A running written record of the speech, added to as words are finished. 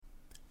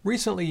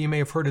Recently, you may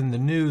have heard in the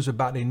news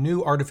about a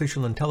new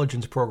artificial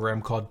intelligence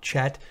program called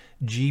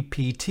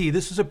ChatGPT.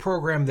 This is a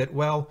program that,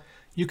 well,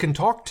 you can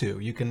talk to,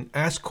 you can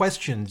ask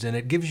questions, and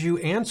it gives you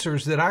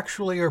answers that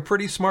actually are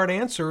pretty smart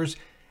answers,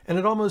 and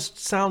it almost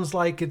sounds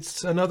like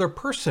it's another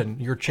person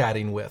you're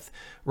chatting with,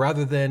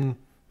 rather than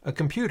a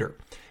computer.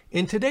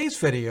 In today's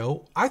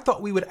video, I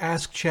thought we would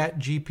ask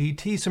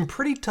ChatGPT some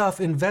pretty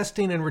tough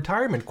investing and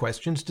retirement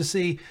questions to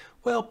see,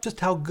 well,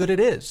 just how good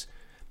it is.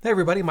 Hey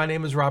everybody, my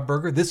name is Rob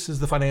Berger. This is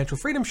the Financial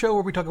Freedom Show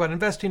where we talk about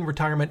investing,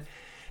 retirement,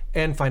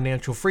 and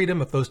financial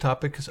freedom. If those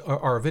topics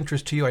are of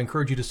interest to you, I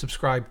encourage you to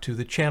subscribe to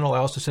the channel. I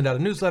also send out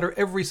a newsletter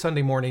every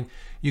Sunday morning.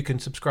 You can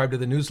subscribe to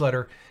the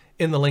newsletter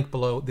in the link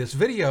below this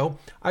video.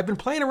 I've been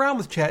playing around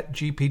with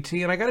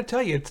ChatGPT, and I got to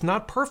tell you, it's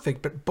not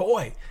perfect, but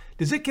boy,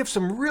 does it give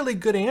some really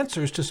good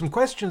answers to some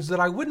questions that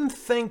I wouldn't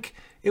think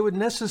it would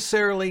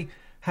necessarily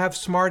have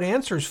smart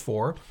answers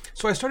for.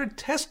 So I started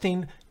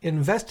testing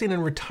investing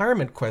and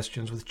retirement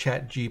questions with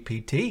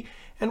ChatGPT,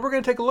 and we're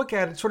going to take a look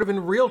at it sort of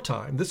in real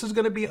time. This is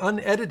going to be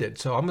unedited,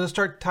 so I'm going to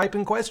start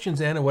typing questions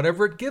in, and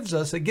whatever it gives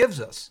us, it gives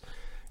us.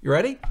 You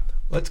ready?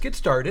 Let's get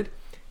started.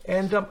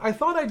 And I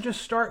thought I'd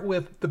just start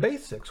with the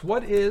basics.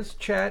 What is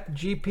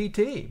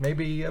ChatGPT?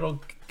 Maybe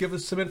it'll give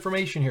us some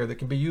information here that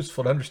can be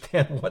useful to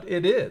understand what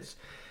it is.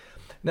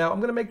 Now, I'm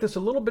going to make this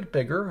a little bit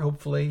bigger.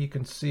 Hopefully you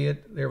can see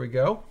it. There we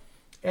go.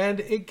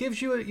 And it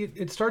gives you,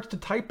 it starts to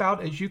type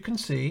out, as you can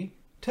see,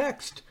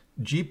 text.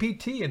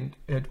 GPT,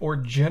 or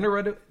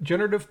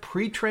generative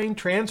pre-trained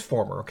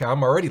transformer, okay,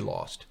 I'm already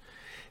lost,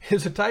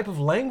 is a type of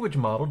language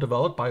model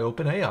developed by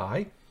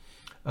OpenAI.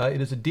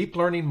 It is a deep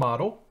learning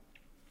model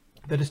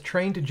that is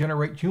trained to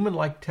generate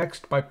human-like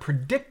text by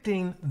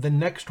predicting the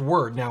next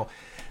word. Now,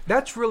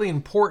 that's really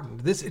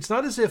important. It's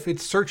not as if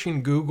it's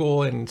searching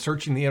Google and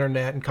searching the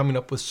internet and coming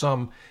up with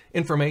some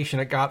information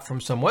it got from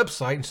some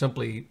website and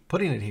simply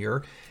putting it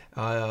here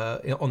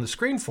on the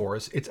screen for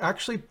us. It's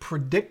actually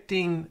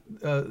predicting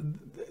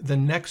the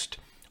next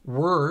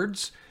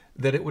words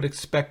that it would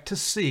expect to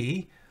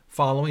see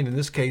following, in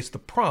this case, the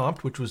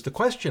prompt, which was the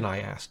question I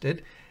asked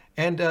it.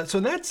 And so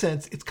in that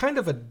sense, it's kind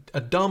of a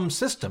dumb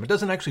system. It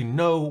doesn't actually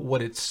know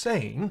what it's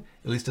saying,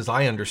 at least as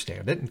I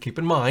understand it. And keep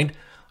in mind,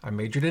 I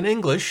majored in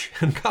English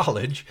in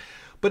college,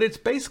 but it's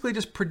basically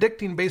just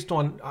predicting based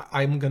on,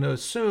 I'm going to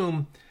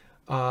assume,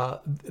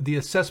 the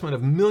assessment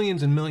of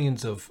millions and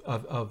millions of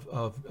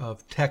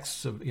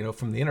texts,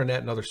 from the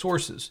internet and other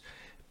sources,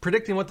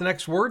 predicting what the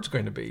next word's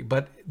going to be.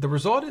 But the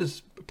result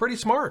is pretty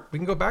smart. We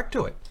can go back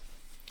to it.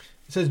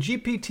 It says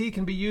GPT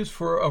can be used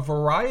for a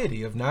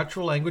variety of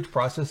natural language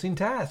processing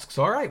tasks.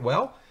 All right,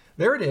 well,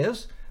 there it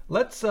is.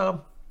 Let's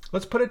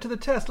put it to the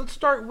test. Let's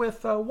start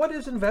with what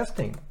is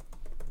investing?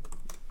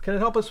 Can it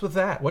help us with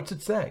that? What's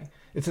it say?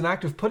 It's an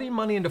act of putting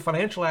money into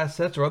financial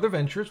assets or other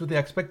ventures with the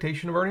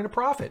expectation of earning a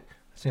profit.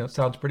 It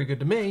sounds pretty good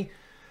to me.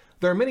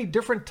 There are many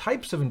different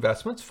types of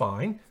investments.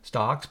 Fine.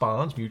 Stocks,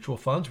 bonds, mutual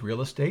funds,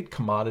 real estate,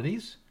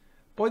 commodities.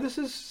 Boy, this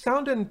is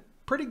sounding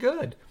pretty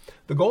good.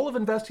 The goal of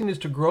investing is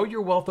to grow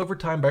your wealth over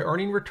time by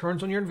earning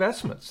returns on your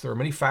investments. There are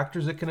many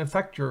factors that can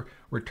affect your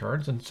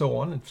returns and so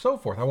on and so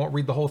forth. I won't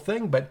read the whole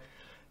thing, but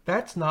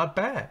that's not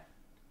bad.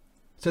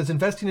 It says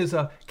investing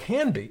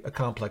can be a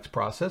complex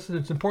process, and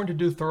it's important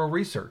to do thorough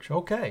research.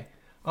 Okay,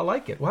 I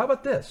like it. Well, how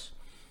about this?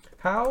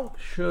 How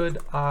should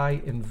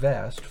I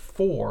invest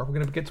we're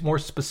going to get more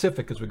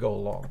specific as we go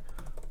along,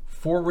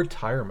 for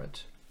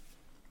retirement?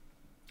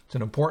 It's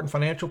an important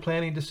financial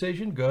planning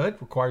decision.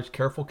 Good. Requires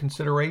careful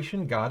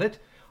consideration. Got it.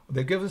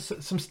 They give us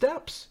some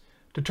steps.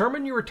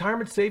 Determine your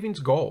retirement savings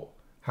goal.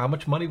 How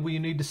much money will you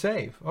need to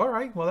save? All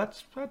right. Well, I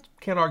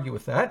can't argue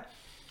with that.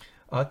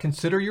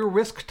 Consider your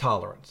risk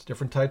tolerance.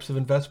 Different types of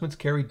investments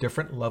carry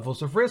different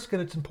levels of risk,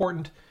 and it's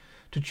important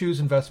to choose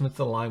investments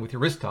that align with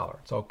your risk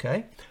tolerance.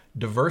 Okay.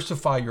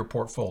 Diversify your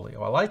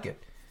portfolio. I like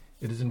it.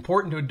 It is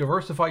important to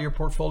diversify your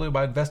portfolio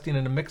by investing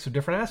in a mix of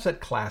different asset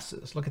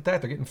classes. Look at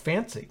that. They're getting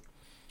fancy.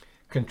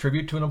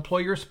 Contribute to an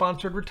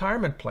employer-sponsored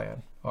retirement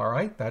plan. All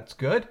right. That's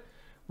good.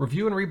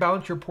 Review and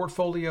rebalance your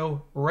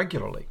portfolio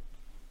regularly.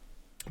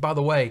 By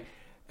the way,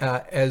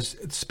 as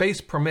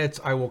space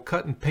permits, I will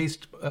cut and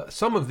paste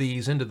some of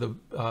these into the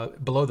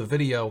below the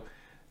video.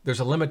 There's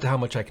a limit to how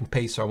much I can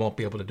paste, so I won't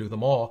be able to do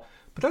them all.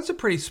 But that's a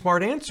pretty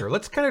smart answer.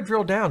 Let's kind of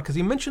drill down, because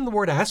he mentioned the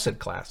word asset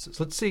classes.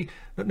 Let's see.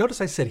 Notice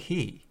I said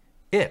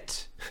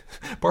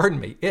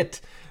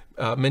it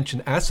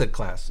mentioned asset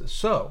classes.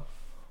 So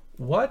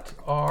what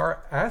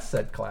are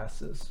asset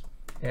classes?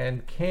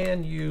 And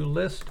can you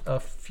list a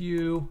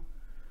few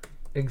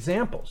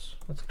examples?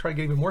 Let's try to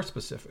get even more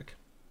specific.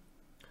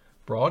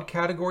 Broad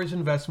categories of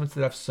investments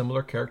that have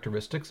similar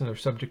characteristics and are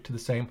subject to the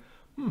same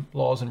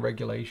laws and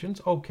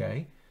regulations.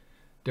 Okay.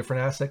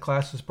 Different asset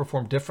classes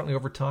perform differently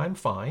over time.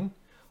 Fine.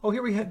 Oh,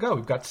 here we go.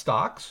 We've got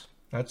stocks.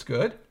 That's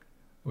good.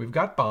 We've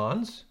got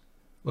bonds.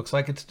 Looks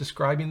like it's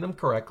describing them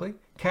correctly.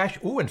 Cash.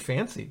 Ooh, and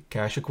fancy.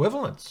 Cash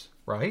equivalents,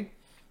 right?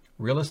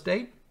 Real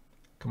estate,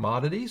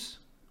 commodities,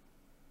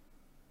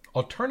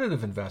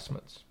 alternative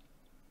investments.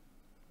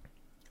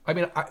 I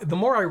mean, the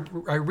more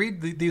I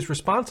read these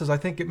responses, I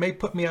think it may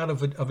put me out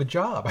of a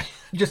job.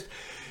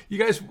 You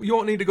guys, you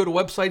won't need to go to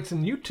websites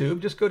and YouTube.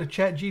 Just go to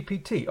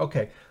ChatGPT.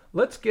 Okay,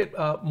 let's get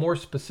more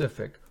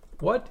specific.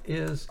 What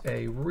is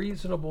a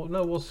reasonable?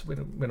 No, we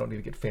don't need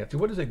to get fancy.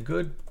 What is a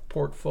good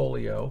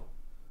portfolio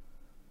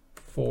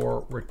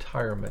for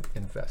retirement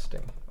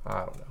investing? I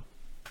don't know.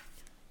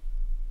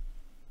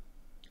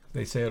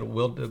 They say a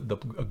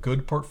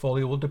good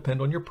portfolio will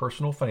depend on your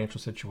personal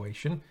financial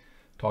situation.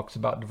 Talks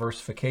about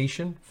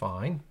diversification,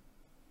 fine.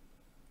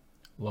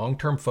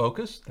 Long-term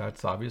focus,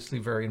 that's obviously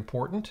very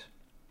important.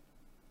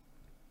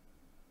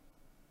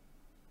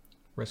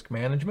 Risk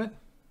management.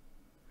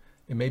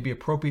 It may be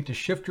appropriate to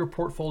shift your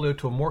portfolio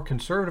to a more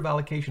conservative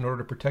allocation in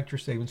order to protect your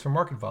savings from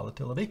market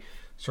volatility.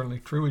 Certainly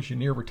true as you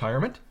near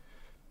retirement.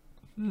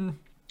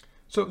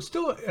 So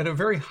still at a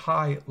very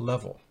high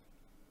level.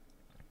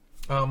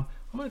 I'm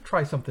going to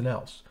try something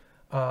else.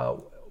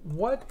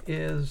 What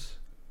is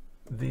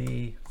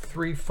the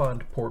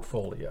 3-fund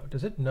portfolio?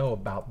 Does it know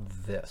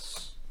about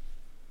this?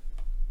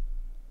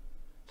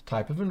 It's a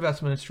type of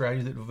investment and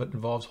strategy that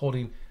involves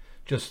holding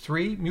just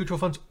 3 mutual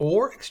funds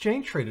or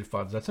exchange-traded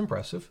funds. That's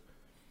impressive.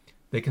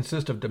 They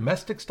consist of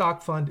domestic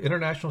stock fund,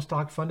 international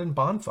stock fund, and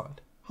bond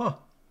fund.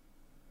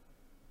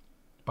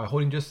 By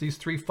holding just these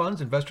 3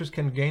 funds, investors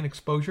can gain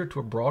exposure to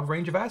a broad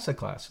range of asset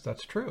classes.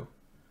 That's true.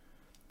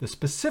 The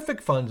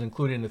specific funds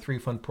included in the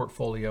 3-fund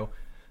portfolio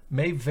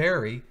may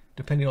vary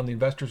depending on the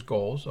investor's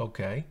goals.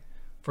 Okay.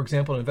 For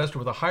example, an investor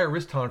with a higher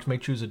risk tolerance may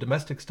choose a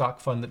domestic stock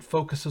fund that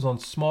focuses on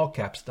small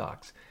cap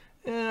stocks.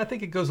 I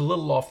think it goes a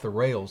little off the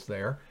rails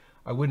there.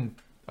 I wouldn't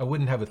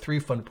have a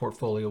 3-fund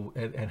portfolio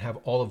and have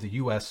all of the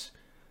U.S.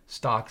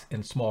 stocks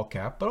in small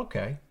cap, but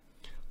okay.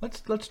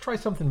 Let's try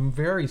something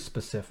very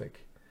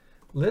specific.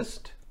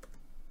 List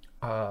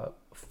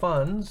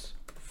funds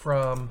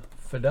from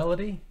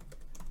Fidelity,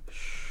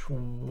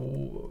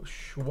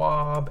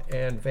 Schwab,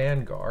 and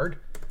Vanguard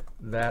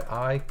that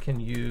I can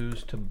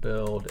use to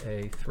build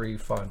a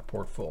 3-fund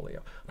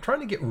portfolio. I'm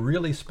trying to get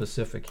really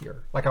specific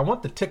here. Like I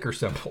want the ticker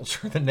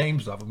symbols or the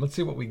names of them. Let's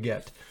see what we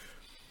get.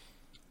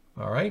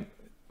 All right.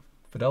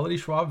 Fidelity,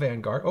 Schwab,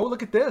 Vanguard. Oh,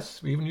 look at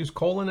this. We even use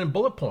colon and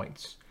bullet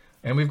points.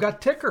 And we've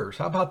got tickers.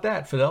 How about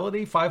that?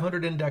 Fidelity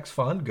 500 Index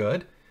Fund.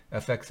 Good.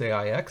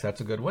 FXAIX. That's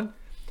a good one.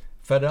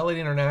 Fidelity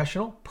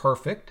International.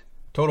 Perfect.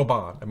 Total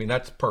Bond. I mean,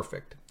 that's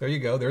perfect. There you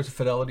go. There's a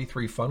Fidelity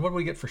 3 fund. What do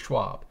we get for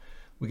Schwab?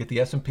 We get the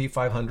S&P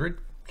 500.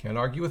 Can't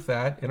argue with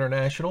that.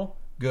 International.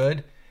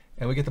 Good.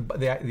 And we get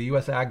the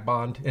U.S. Ag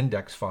Bond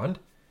Index Fund.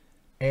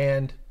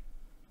 And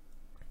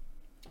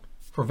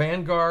for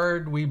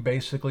Vanguard, we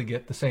basically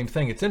get the same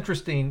thing. It's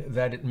interesting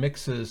that it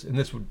mixes, and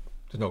there's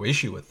no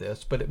issue with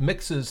this, but it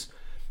mixes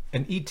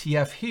an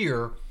ETF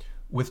here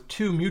with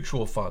 2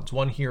 mutual funds,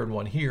 one here and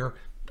one here.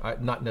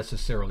 Not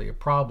necessarily a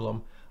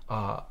problem.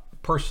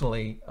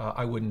 Personally,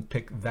 I wouldn't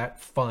pick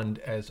that fund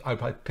I'd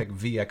probably pick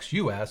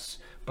VXUS,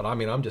 but I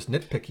mean, I'm just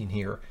nitpicking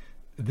here.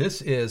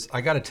 This is,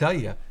 I got to tell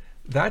you,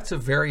 that's a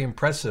very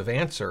impressive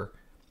answer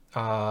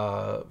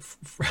from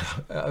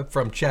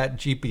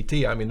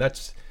ChatGPT. I mean,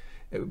 that's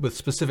with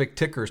specific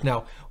tickers.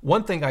 Now,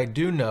 one thing I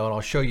do know, and I'll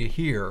show you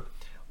here,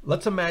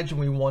 let's imagine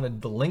we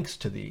wanted the links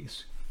to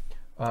these.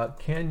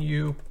 Can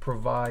you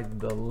provide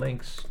the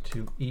links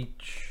to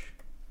each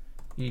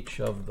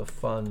of the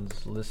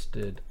funds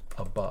listed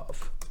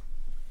above?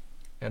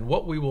 And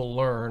what we will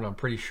learn, I'm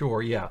pretty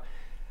sure,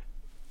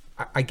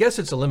 I guess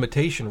it's a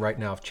limitation right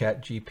now of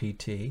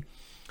ChatGPT.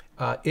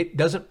 It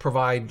doesn't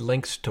provide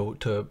links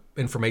to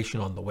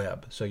information on the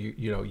web. So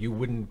you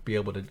wouldn't be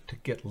able to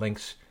get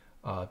links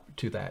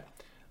to that,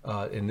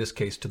 in this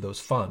case, to those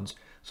funds.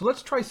 So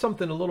let's try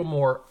something a little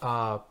more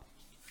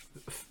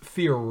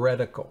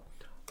theoretical.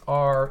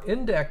 Our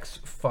index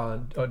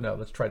fund,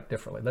 let's try it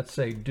differently. Let's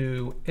say,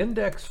 do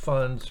index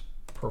funds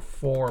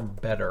perform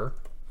better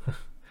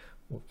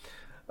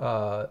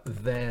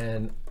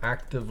than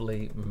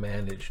actively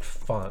managed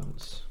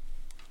funds?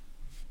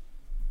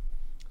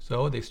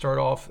 So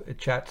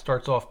chat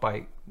starts off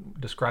by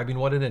describing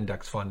what an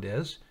index fund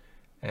is.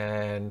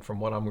 And from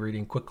what I'm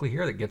reading quickly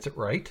here, that gets it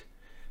right.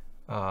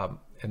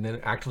 And then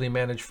actively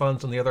managed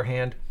funds, on the other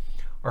hand,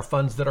 are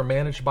funds that are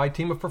managed by a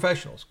team of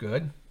professionals.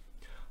 Good.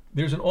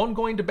 There's an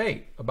ongoing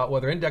debate about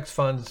whether index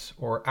funds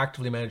or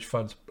actively managed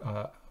funds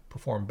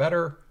perform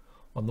better.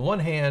 On the one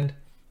hand,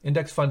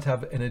 index funds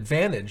have an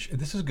advantage,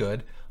 this is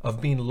good,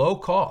 of being low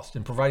cost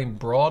and providing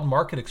broad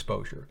market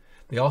exposure.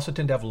 They also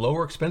tend to have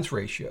lower expense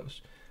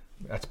ratios.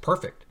 That's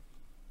perfect.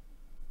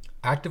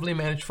 Actively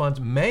managed funds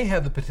may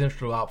have the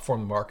potential to outperform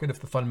the market if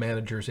the fund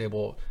manager is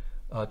able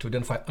to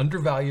identify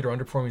undervalued or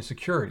underperforming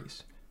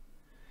securities.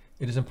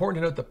 It is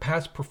important to note that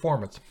past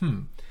performance,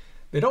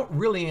 they don't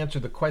really answer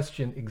the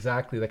question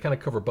exactly. They kind of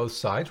cover both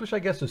sides, which I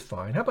guess is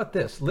fine. How about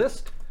this?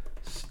 List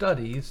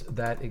studies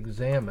that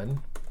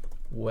examine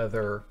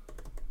whether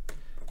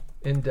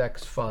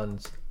index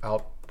funds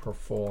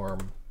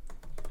outperform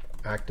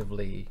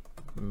actively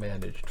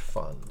managed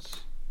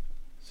funds.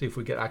 See if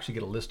we actually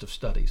get a list of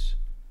studies.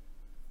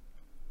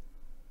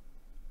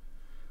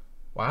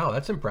 Wow,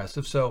 that's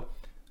impressive. So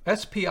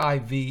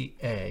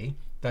SPIVA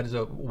That is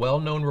a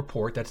well-known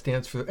report that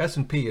stands for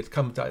S&P.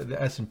 The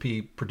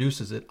S&P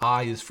produces it.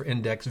 I is for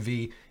index,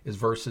 V is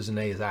versus, and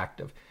A is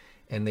active.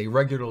 And they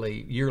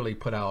regularly, yearly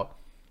put out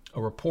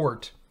a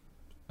report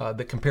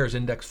that compares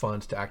index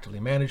funds to actively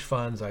managed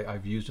funds.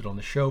 I've used it on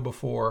the show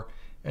before.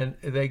 And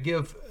they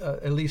give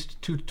at least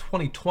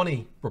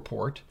 2020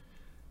 report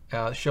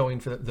showing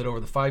that over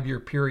the 5-year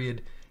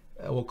period,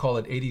 we'll call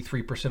it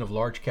 83% of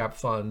large cap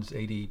funds,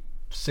 86%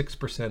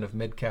 of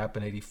mid cap,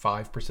 and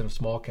 85% of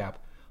small cap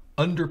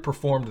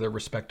underperformed their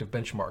respective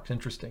benchmarks.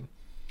 Interesting.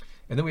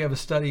 And then we have a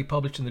study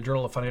published in the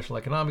Journal of Financial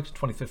Economics in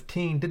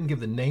 2015. Didn't give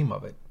the name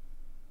of it.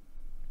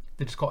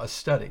 They just call it a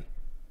study.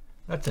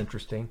 That's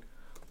interesting.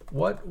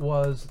 What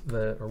is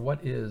the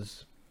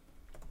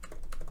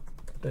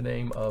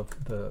name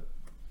of the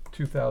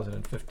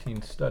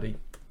 2015 study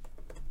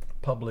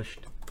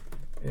published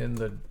in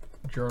the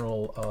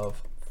Journal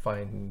of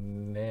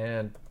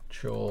Financial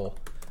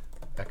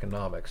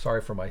Economics?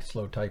 Sorry for my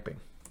slow typing.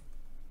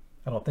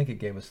 I don't think it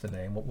gave us the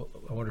name.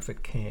 I wonder if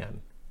it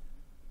can.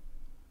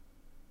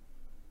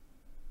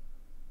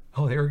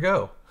 Oh, there we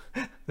go.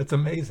 That's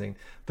amazing.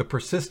 The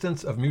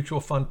persistence of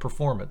mutual fund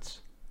performance.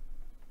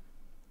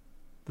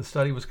 The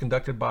study was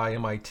conducted by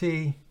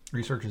MIT,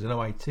 researchers at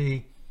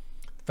MIT,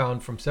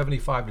 found from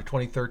 75 to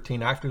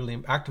 2013,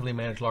 actively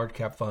managed large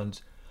cap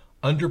funds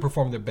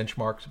underperformed their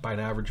benchmarks by an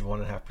average of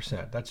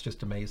 1.5%. That's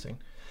just amazing.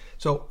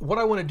 So what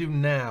I want to do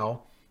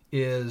now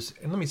is,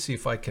 and let me see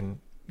if I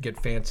can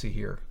get fancy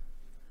here.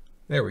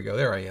 There we go.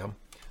 There I am.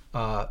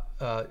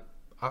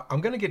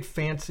 I'm going to get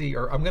fancy,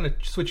 or I'm going to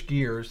switch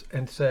gears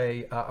and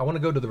say I want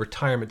to go to the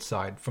retirement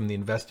side from the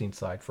investing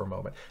side for a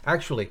moment.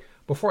 Actually,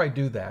 before I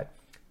do that,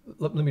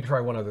 let me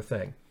try one other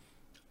thing.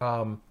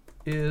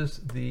 Is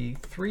the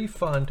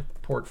 3-fund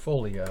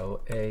portfolio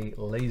a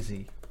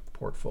lazy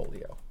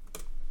portfolio?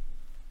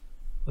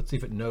 Let's see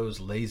if it knows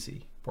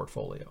lazy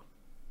portfolio.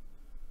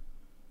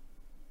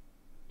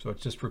 So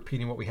it's just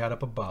repeating what we had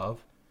up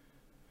above.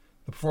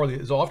 The portfolio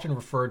is often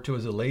referred to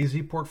as a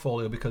lazy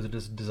portfolio because it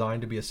is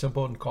designed to be a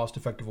simple and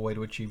cost-effective way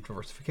to achieve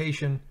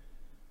diversification.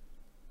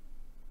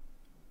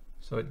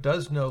 So it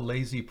does know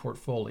lazy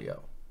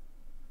portfolio.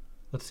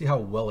 Let's see how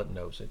well it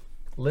knows it.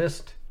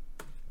 List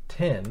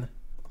 10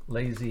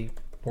 lazy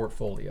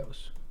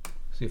portfolios.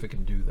 See if it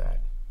can do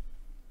that.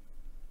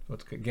 So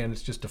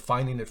it's just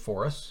defining it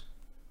for us.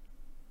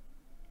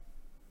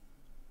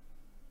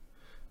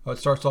 It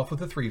starts off with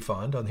the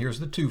 3-fund, and here's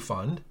the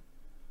 2-fund.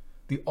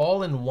 The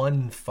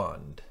all-in-one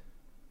fund.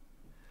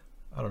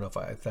 I don't know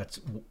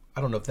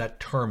if that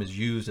term is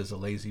used as a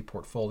lazy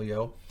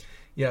portfolio.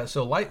 Yeah,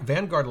 so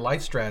Vanguard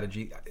Life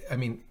Strategy, I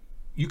mean,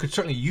 you could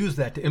certainly use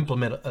that to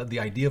implement the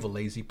idea of a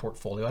lazy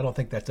portfolio. I don't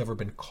think that's ever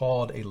been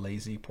called a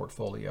lazy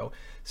portfolio.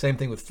 Same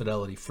thing with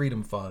Fidelity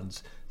Freedom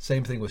Funds.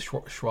 Same thing with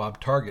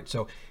Schwab Target.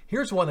 So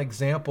here's one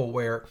example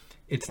where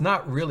it's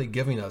not really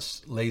giving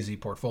us lazy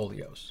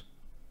portfolios.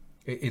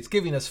 It's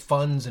giving us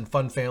funds and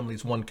fund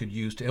families one could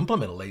use to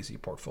implement a lazy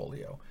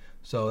portfolio.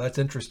 So that's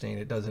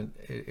interesting.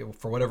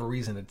 For whatever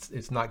reason,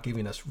 it's not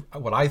giving us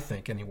what I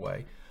think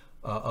anyway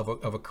of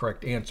a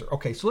correct answer.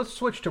 Okay, so let's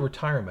switch to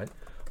retirement.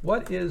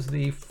 What is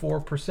the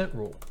 4%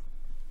 rule?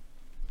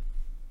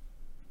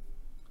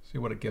 See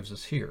what it gives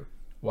us here.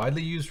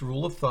 Widely used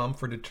rule of thumb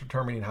for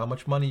determining how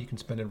much money you can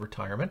spend in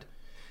retirement.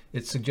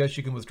 It suggests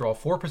you can withdraw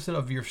 4%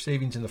 of your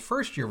savings in the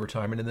first year of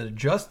retirement and then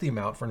adjust the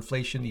amount for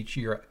inflation each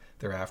year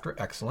thereafter.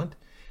 Excellent.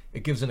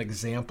 It gives an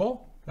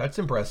example. That's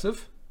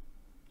impressive.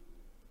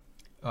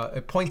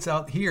 It points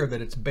out here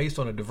that it's based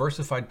on a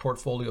diversified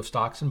portfolio of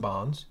stocks and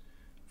bonds.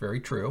 Very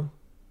true.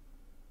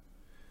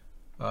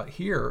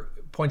 Here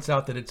it points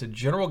out that it's a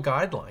general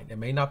guideline. It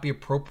may not be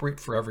appropriate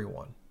for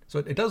everyone. So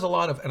it does a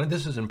lot of, and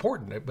this is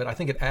important, but I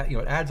think it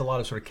adds a lot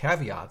of sort of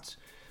caveats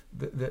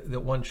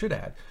that one should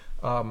add.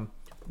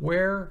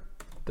 Where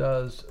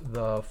does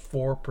the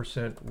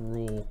 4%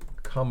 rule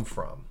come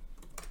from?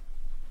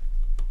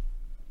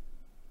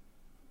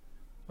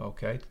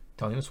 Okay,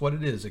 telling us what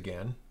it is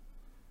again.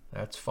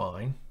 That's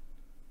fine.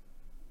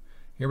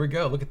 Here we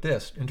go. Look at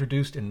this.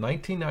 Introduced in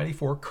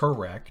 1994,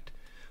 correct,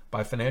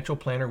 by financial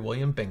planner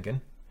William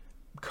Bingen.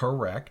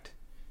 Correct.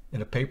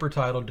 In a paper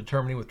titled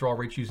Determining Withdrawal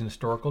Rates Using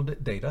Historical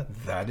Data.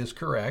 That is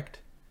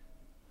correct.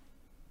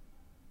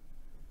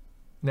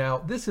 Now,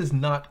 this is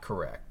not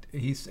correct.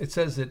 It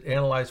says it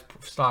analyzed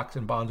stocks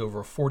and bonds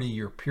over a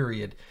 40-year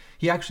period.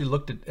 He actually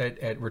looked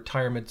at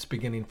retirements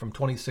beginning from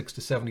 26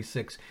 to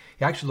 76.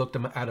 He actually looked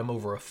at them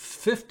over a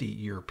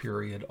 50-year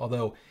period,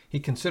 although he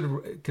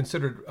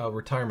considered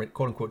retirement,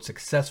 quote-unquote,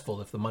 successful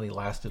if the money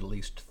lasted at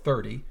least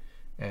 30,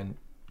 and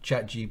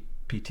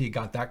ChatGPT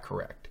got that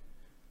correct.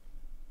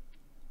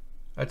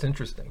 That's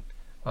interesting.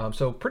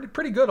 So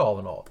pretty good all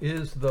in all.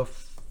 Is the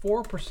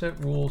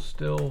 4% rule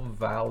still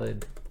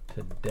valid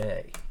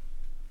today?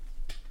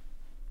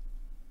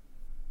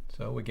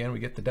 So again, we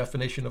get the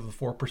definition of the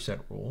 4%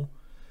 rule.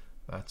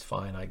 That's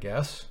fine, I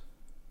guess.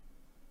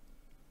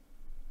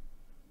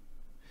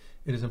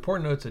 It is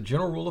important to note it's a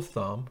general rule of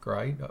thumb,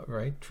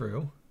 right,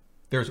 true.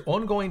 There's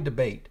ongoing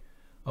debate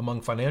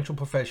among financial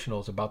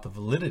professionals about the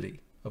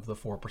validity of the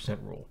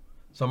 4% rule.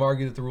 Some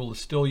argue that the rule is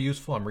still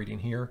useful, I'm reading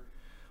here,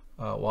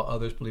 while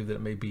others believe that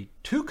it may be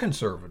too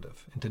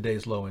conservative in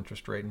today's low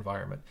interest rate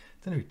environment.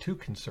 It's going to be too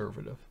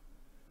conservative.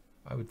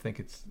 I would think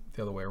it's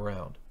the other way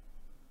around.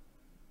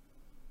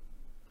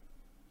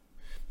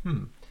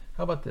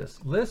 How about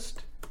this?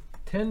 List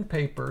 10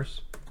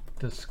 papers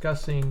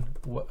discussing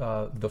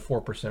the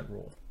 4%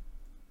 rule.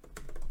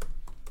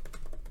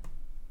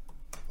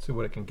 See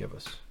what it can give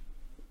us.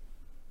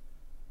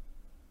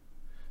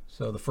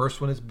 So the first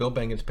one is Bill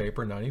Bengen's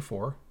paper,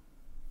 94.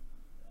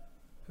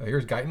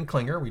 Here's Guyton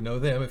Klinger. We know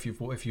them. If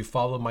you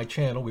follow my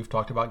channel, we've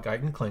talked about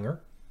Guyton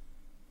Klinger.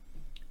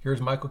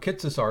 Here's Michael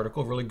Kitz's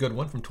article, really good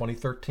one from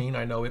 2013.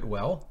 I know it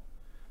well.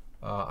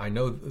 I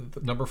know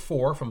number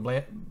 4 from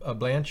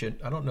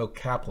Blanchett. I don't know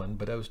Kaplan,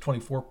 but it was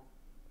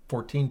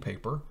 2014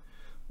 paper.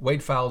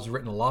 Wade Fowles has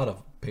written a lot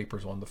of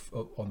papers on the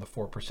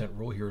 4%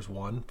 rule. Here's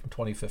one from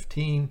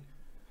 2015.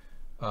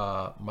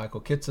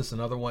 Michael Kitzis,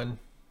 another one.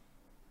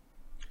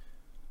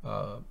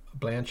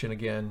 Blanchett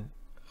again.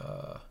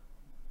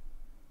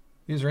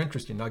 These are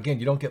interesting. Now again,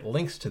 you don't get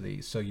links to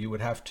these, so you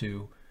would have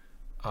to,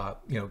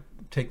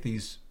 take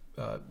these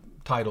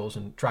titles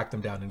and track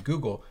them down in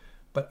Google.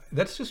 But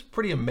that's just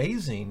pretty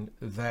amazing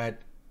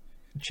that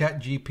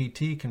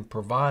ChatGPT can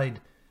provide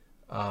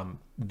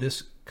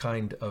this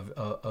kind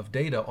of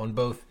data on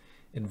both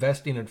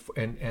investing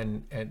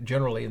and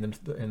generally, and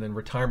then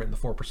retirement and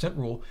the 4%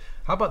 rule.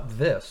 How about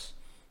this?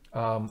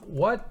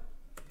 What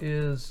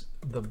is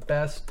the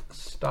best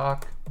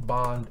stock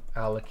bond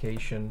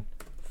allocation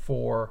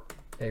for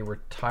a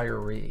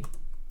retiree?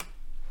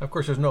 Of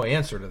course, there's no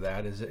answer to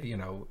that. It's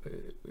going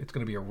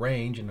to be a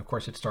range, and of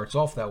course, it starts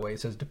off that way.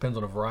 It says it depends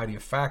on a variety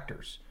of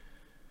factors.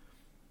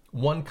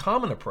 One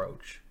common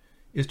approach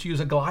is to use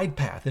a glide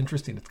path.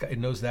 Interesting, it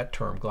knows that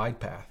term, glide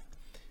path.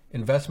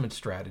 Investment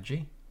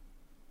strategy,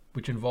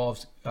 which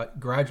involves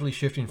gradually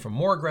shifting from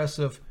more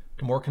aggressive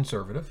to more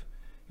conservative.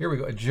 Here we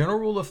go. A general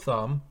rule of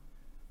thumb: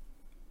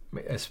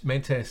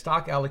 maintain a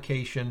stock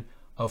allocation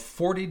of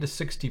 40 to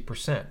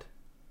 60%.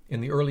 In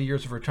the early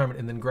years of retirement,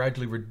 and then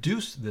gradually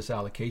reduce this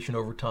allocation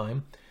over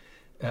time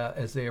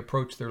as they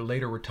approach their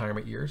later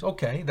retirement years.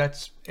 Okay,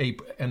 that's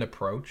an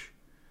approach.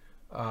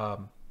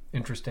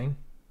 Interesting.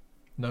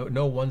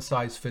 No one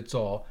size fits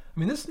all.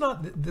 I mean,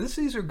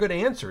 these are good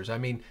answers. I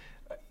mean,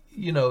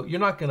 you're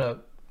not going to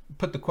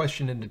put the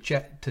question into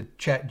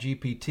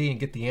ChatGPT and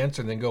get the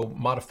answer and then go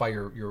modify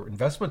your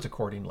investments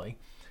accordingly.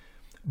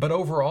 But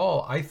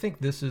overall, I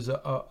think this is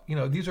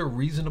these are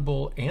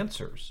reasonable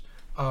answers.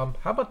 How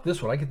about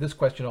this one? I get this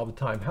question all the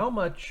time. How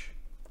much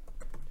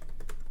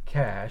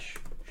cash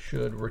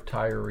should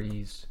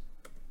retirees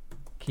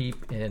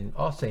keep in,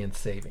 I'll say, in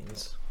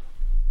savings?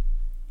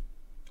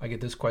 I get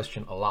this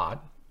question a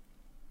lot.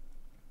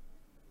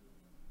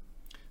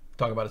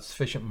 Talk about a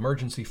sufficient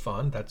emergency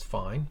fund. That's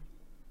fine.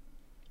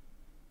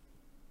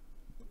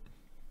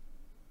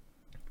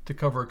 To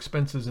cover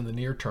expenses in the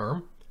near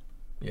term.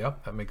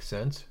 Yep, that makes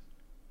sense.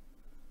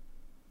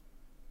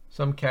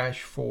 Some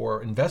cash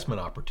for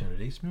investment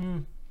opportunities.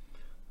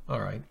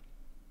 All right.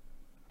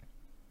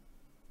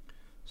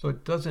 So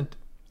it doesn't,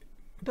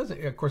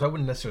 of course, I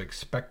wouldn't necessarily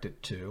expect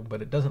it to,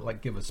 but it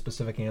doesn't give a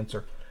specific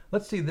answer.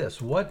 Let's see this.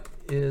 What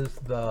is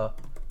the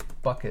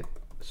bucket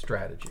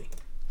strategy?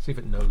 See if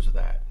it knows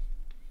that.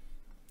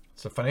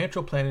 It's a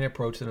financial planning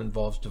approach that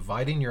involves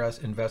dividing your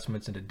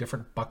investments into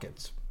different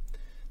buckets.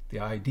 The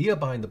idea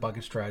behind the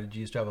bucket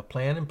strategy is to have a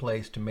plan in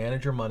place to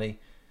manage your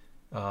money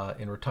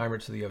in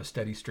retirement so that you have a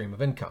steady stream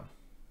of income.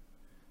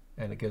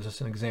 And it gives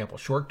us an example.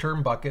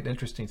 Short-term bucket,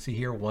 interesting. See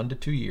here, 1 to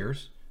 2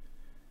 years.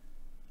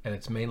 And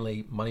it's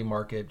mainly money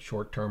market,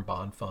 short-term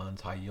bond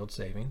funds, high-yield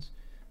savings.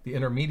 The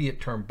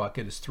intermediate-term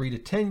bucket is 3 to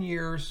 10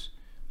 years.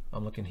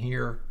 I'm looking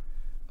here.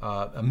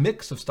 A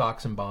mix of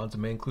stocks and bonds. It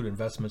may include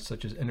investments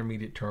such as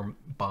intermediate-term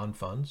bond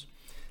funds.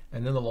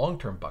 And then the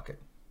long-term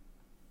bucket.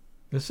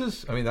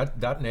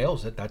 That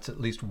nails it. That's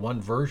at least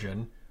one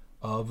version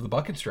of the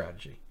bucket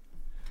strategy.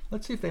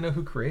 Let's see if they know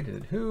who created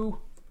it. Who,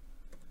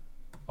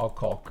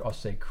 I'll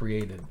say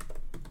created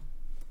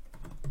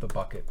the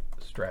bucket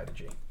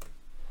strategy.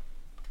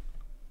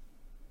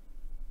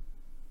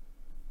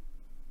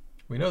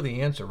 We know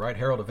the answer, right?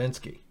 Harold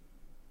Ivinsky.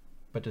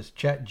 But does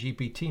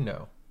ChatGPT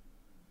know?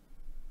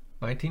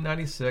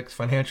 1996,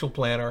 financial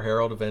planner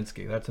Harold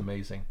Ivinsky. That's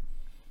amazing.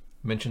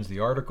 Mentions the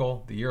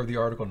article, the year of the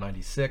article,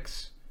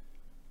 96.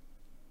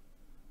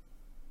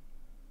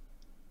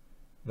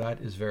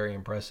 That is very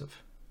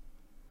impressive.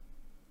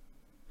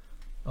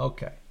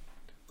 Okay.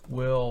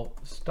 Will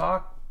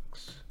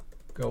stocks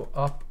go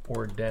up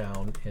or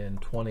down in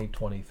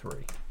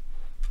 2023?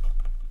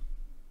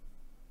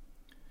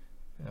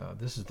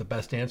 This is the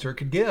best answer it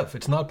could give.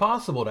 It's not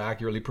possible to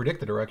accurately predict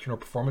the direction or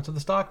performance of the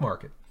stock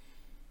market.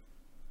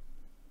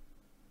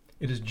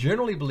 It is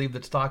generally believed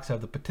that stocks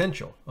have the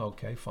potential.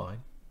 Okay,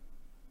 fine.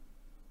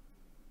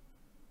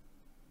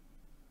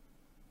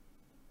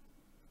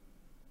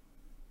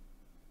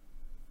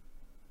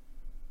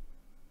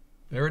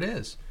 There it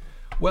is.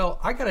 Well,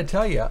 I got to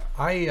tell you,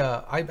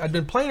 I've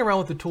been playing around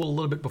with the tool a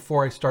little bit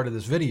before I started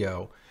this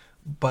video,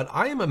 but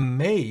I am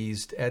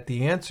amazed at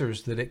the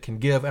answers that it can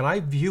give. And I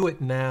view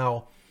it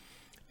now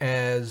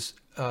as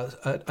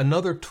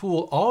another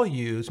tool I'll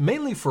use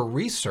mainly for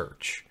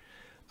research,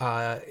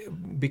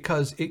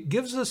 because it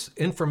gives us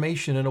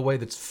information in a way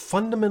that's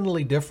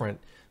fundamentally different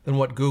than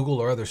what Google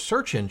or other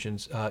search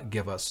engines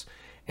give us.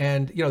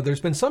 And,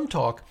 there's been some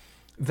talk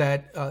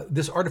that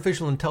this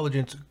artificial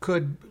intelligence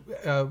could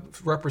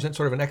represent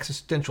sort of an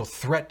existential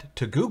threat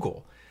to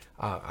Google.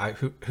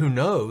 Who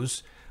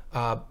knows?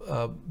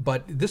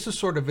 But this is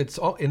sort of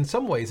in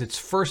some ways, its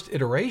first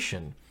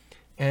iteration.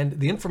 And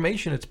the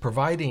information it's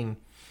providing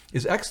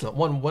is excellent.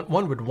 One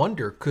would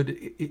wonder, could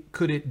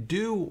it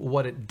do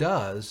what it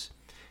does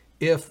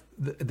if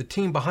the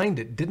team behind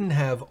it didn't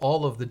have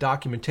all of the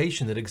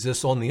documentation that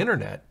exists on the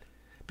internet?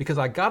 Because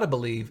I got to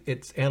believe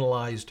it's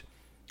analyzed,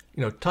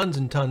 tons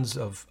and tons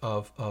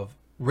of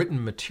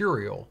written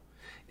material.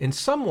 In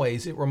some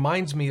ways, it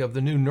reminds me of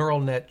the new neural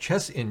net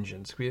chess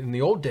engines. In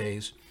the old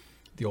days,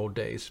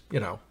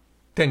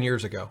 10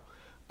 years ago,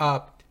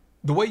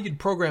 the way you'd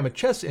program a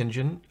chess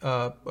engine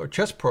or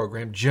chess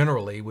program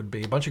generally would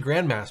be a bunch of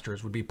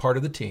grandmasters would be part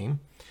of the team.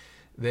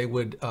 They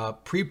would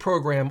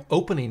pre-program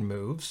opening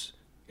moves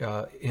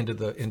into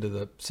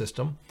the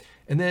system.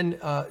 And then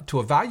to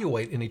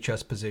evaluate any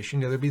chess position,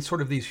 there'd be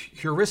sort of these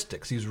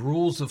heuristics, these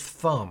rules of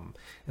thumb,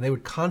 and they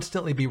would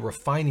constantly be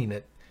refining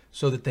it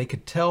so that they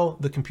could tell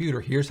the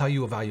computer, here's how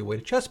you evaluate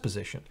a chess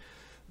position.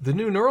 The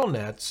new neural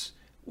nets,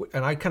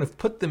 and I kind of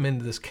put them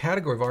into this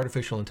category of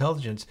artificial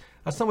intelligence,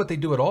 that's not what they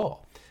do at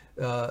all.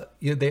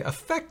 They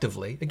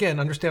effectively, again,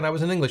 understand I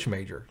was an English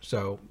major,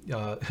 so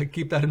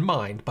keep that in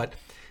mind, but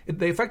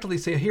they effectively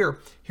say, here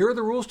are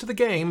the rules to the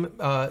game,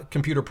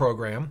 computer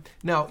program.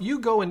 Now, you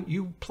go and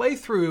you play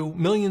through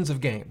millions of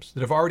games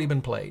that have already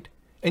been played,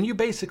 and you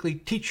basically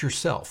teach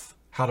yourself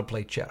how to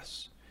play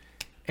chess.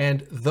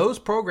 And those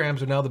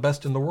programs are now the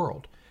best in the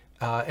world,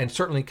 and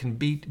certainly can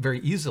beat very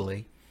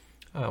easily,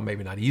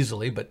 maybe not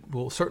easily, but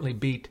will certainly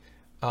beat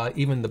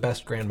even the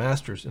best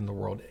grandmasters in the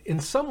world. In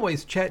some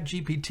ways,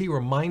 ChatGPT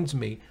reminds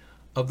me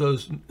of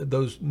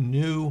those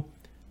new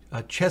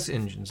chess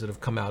engines that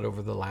have come out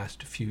over the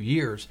last few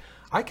years.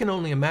 I can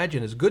only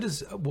imagine, as good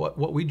as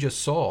what we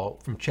just saw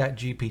from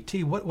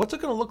ChatGPT, what's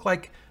it going to look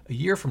like a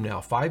year from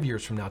now, 5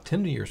 years from now,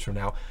 10 years from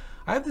now?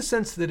 I have the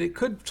sense that it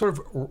could sort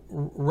of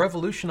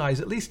revolutionize,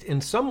 at least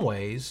in some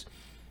ways,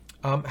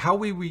 how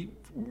we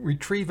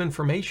retrieve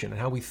information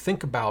and how we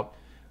think about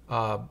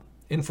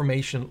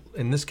information,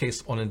 in this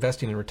case on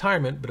investing in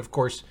retirement. But of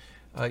course,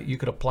 you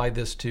could apply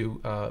this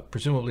to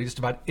presumably just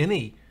about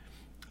any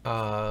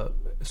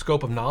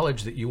scope of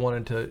knowledge that you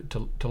wanted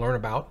to learn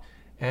about.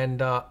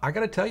 And I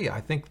got to tell you,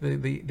 I think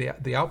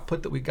the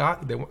output that we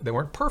got, they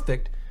weren't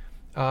perfect,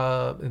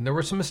 and there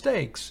were some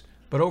mistakes,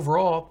 but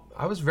overall,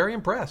 I was very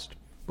impressed.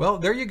 Well,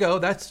 there you go.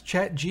 That's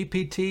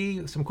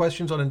ChatGPT. Some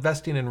questions on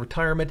investing in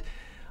retirement.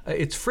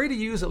 It's free to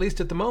use, at least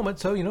at the moment,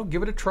 so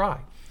give it a try.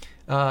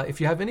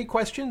 If you have any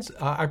questions,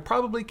 I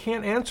probably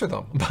can't answer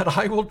them, but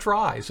I will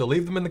try. So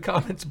leave them in the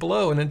comments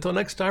below. And until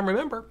next time,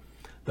 remember,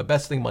 the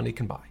best thing money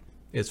can buy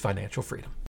is financial freedom.